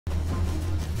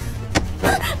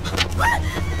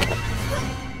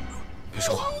别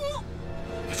说话，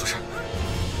别出事。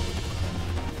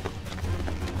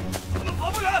我们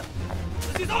跑不远，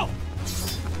自己走。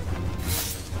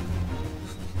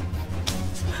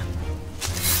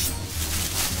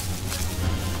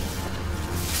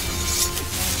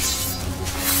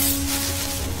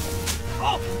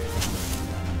 好，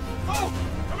走，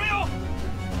这边有。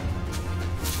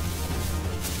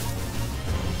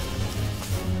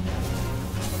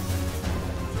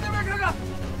去那边看看。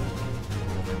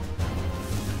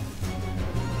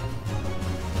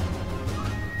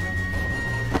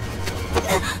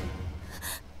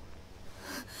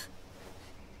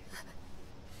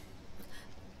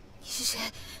你是谁？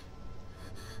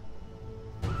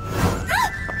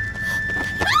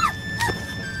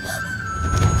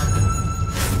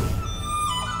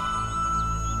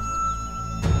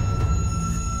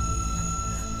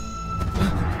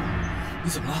 你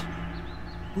怎么了？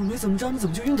我没怎么着，你怎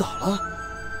么就晕倒了？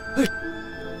哎！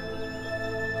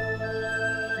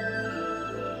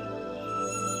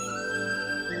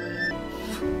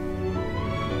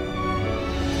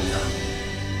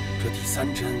这第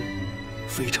3针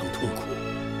非常痛苦，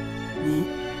你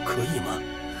可以吗？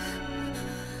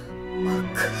我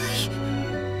可以。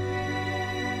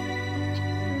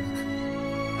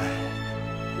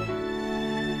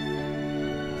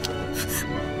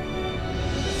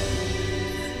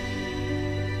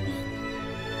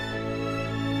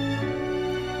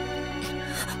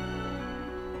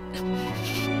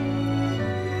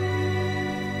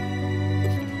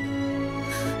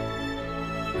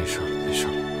没事了，没事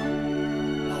了。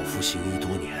老夫行医多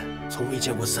年，从未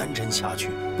见过3针下去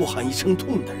不喊一声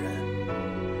痛的人。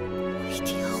我一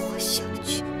定要活下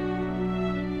去。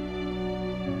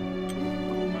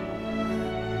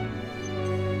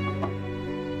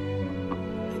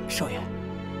少爷，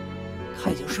他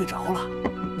已经睡着了，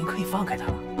您可以放开他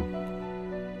了。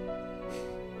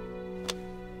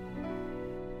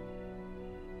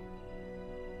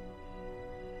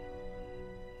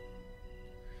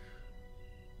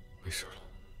 没事了。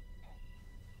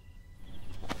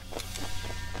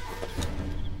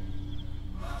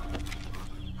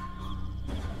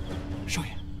少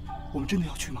爷，我们真的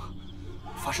要去吗？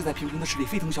法师在平城的势力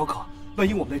非同小可，万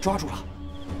一我们被抓住了，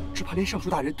只怕连尚书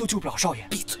大人都救不了少爷。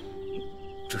闭嘴！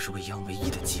这是为央唯一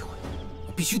的机会，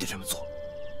我必须得这么做。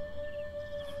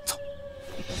走。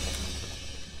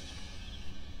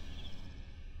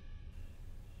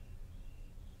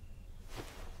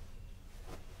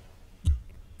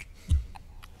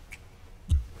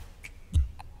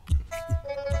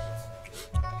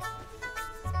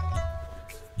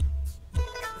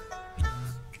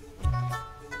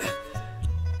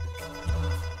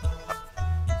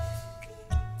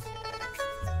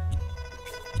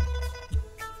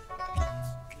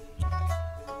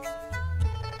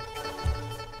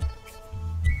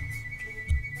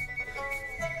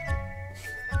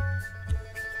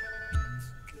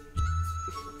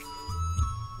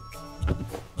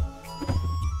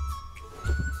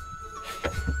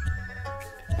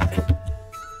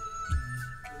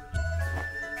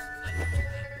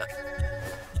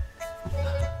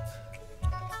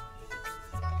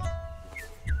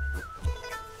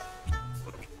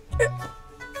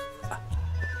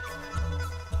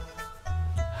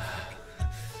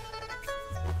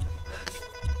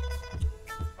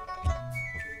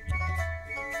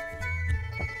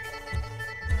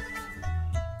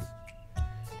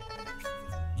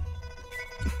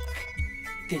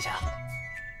殿下，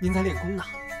您在练功呢？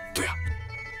对啊，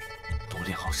等我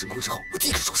练好神功之后，我第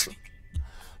一个收拾你。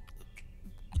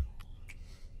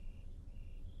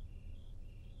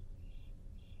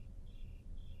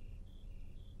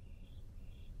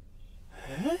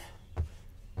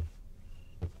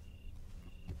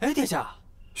哎，殿下，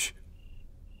嘘，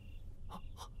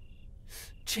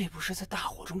这不是在大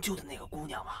火中救的那个姑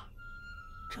娘吗？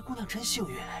这姑娘真幸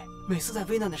运哎，每次在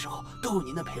危难的时候都有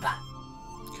您的陪伴。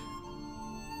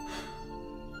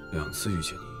 2次遇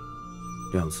见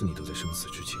你，2次你都在生死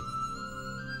之间，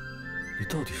你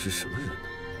到底是什么人呢？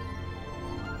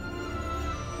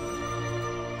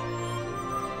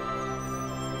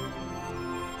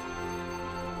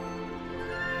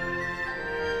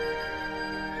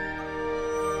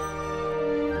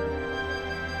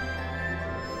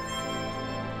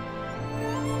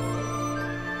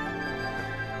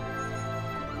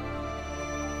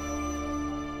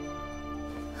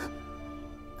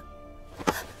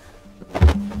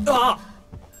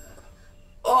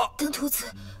登徒子，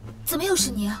怎么又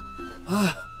是你啊？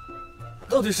哎，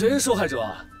到底谁是受害者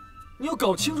啊？你要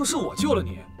搞清楚是我救了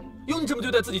你，有你这么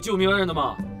对待自己救命恩人的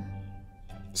吗？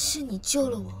是你救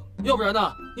了我，要不然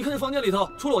呢？你看这房间里头，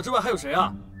除了我之外还有谁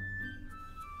啊？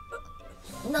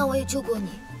那我也救过你，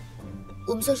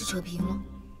我们算是扯平了。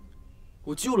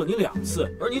我救了你2次，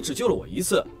而你只救了我1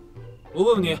次。我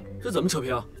问问你，这怎么扯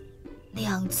平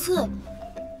？2次？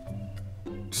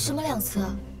什么2次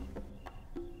啊？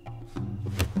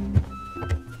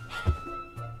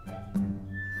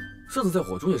上次在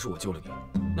火中也是我救了你，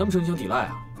难不成你想抵赖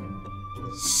啊？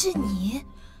是你？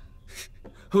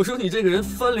我说你这个人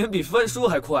翻脸比翻书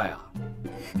还快啊！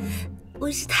我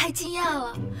是太惊讶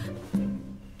了。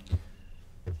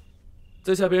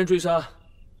在下被人追杀，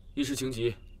一时情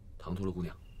急，唐突了姑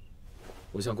娘，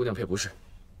我向姑娘赔不是。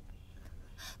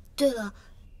对了，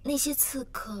那些刺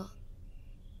客，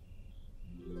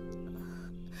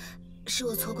是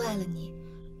我错怪了你。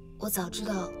我早知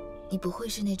道你不会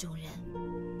是那种人。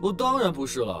我当然不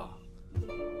是了。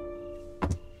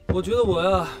我觉得我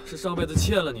呀是上辈子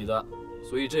欠了你的，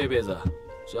所以这辈子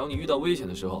只要你遇到危险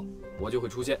的时候，我就会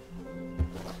出现。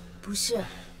不是，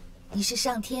你是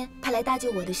上天派来搭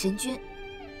救我的神君。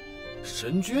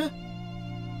神君？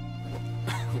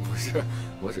不是，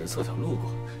我只是凑巧路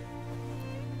过。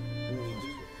你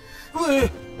这是……喂，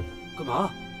干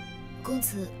嘛？公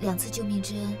子2次救命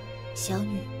之恩，小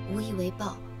女无以为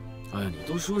报。哎呀，你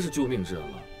都说是救命之恩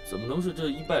了，怎么能是这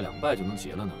1败2败就能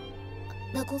结了呢？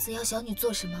那公子要小女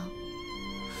做什么？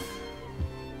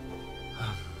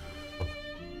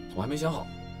我还没想好。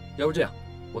要不这样，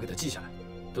我给他记下来，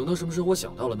等到什么时候我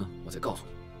想到了呢，我再告诉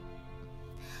你。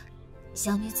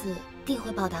小女子定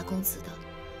会报答公子的。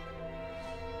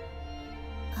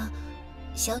啊，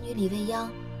小女李未央，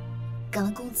敢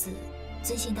问公子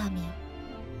尊姓大名？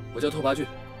我叫拓跋俊。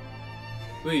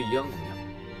未央姑娘，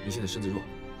你现在身子弱，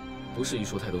不适宜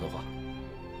说太多的话，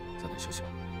早点休息吧。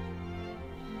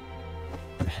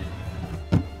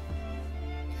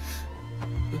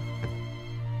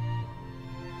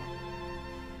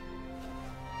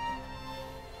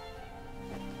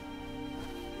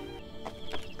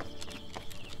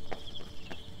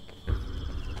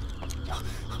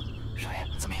少爷，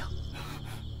怎么样？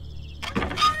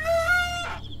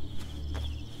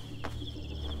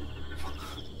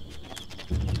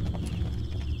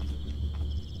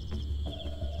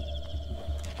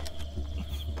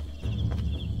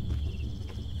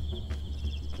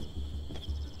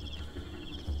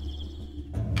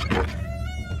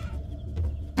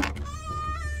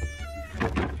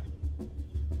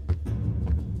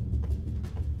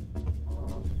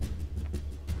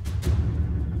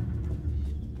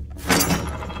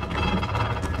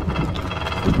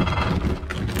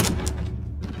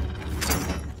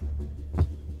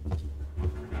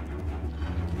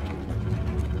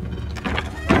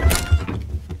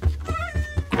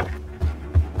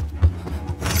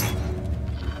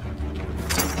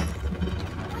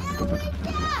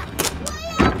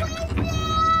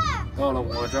到了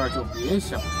我这儿就别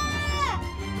想出去。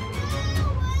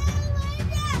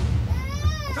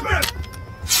什么人？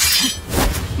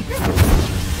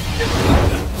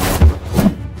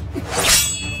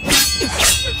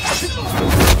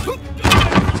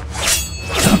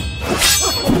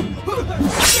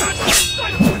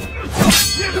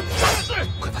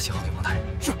快把信号给王大人。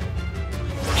是。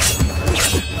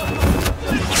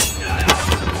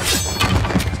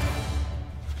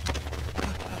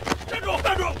站住！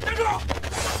站住！站住！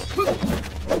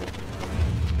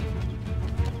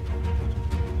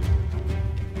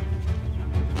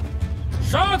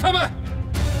杀他们！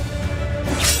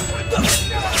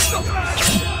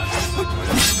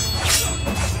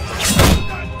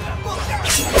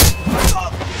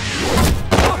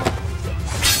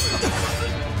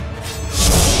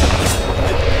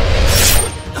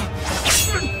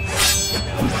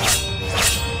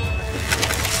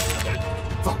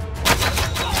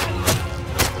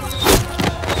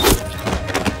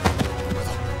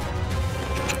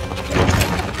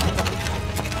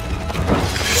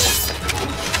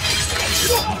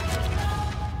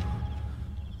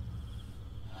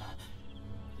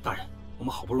大人，我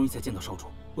们好不容易才见到少主，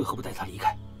为何不带他离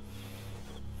开？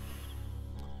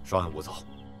稍安勿躁，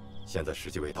现在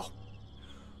时机未到，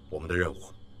我们的任务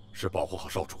是保护好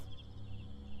少主，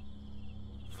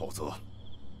否则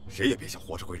谁也别想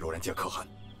活着回柔然见可汗，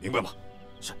明白吗？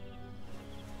是。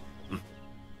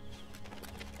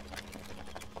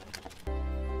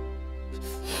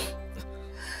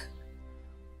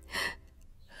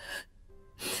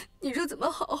你说怎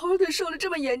么好好的受了这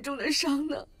么严重的伤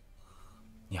呢？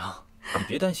娘，你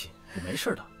别担心，我没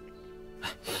事的。哎，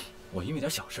我因为点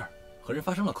小事和人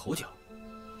发生了口角。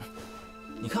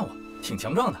你看我挺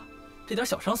强壮的，这点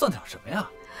小伤算得了什么呀？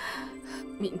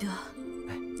明德，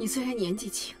你虽然年纪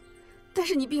轻，但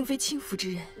是你并非轻浮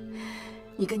之人。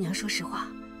你跟娘说实话，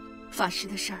法师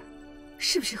的事儿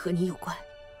是不是和你有关？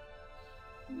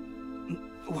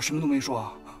我什么都没说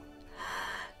啊。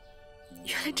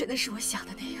原来真的是我想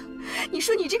的那样。你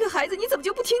说你这个孩子，你怎么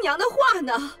就不听娘的话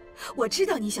呢？我知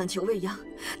道你想求未央，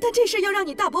但这事要让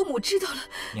你大伯母知道了。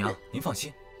娘，您放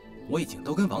心，我已经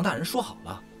都跟王大人说好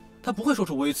了，他不会说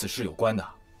出我与此事有关的。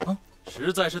啊，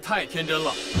实在是太天真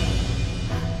了。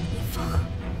林峰，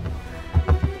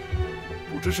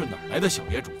不知是哪来的小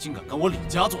野种，竟敢跟我李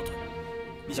家作对。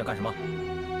你想干什么？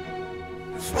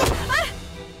哎！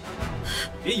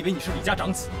别以为你是李家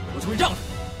长子，我就会让着你。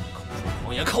口出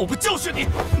狂言，看我不教训你！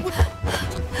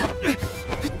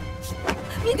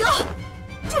明德，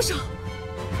住手！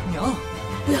娘，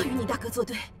不要与你大哥作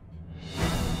对。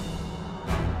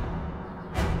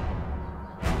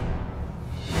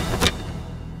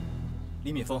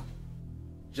李敏峰，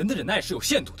人的忍耐是有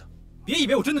限度的，别以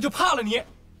为我真的就怕了你。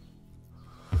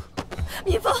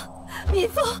敏峰，敏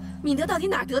峰，敏德到底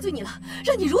哪儿得罪你了，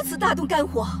让你如此大动肝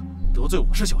火？得罪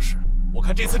我是小事，我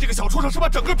看这次这个小畜生是把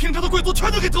整个平城的贵族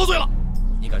全都给得罪了。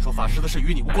你敢说法师的事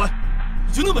与你无关？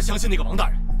你就那么相信那个王大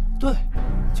人？对，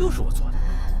就是我做的。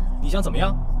你想怎么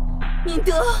样？敏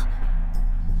德。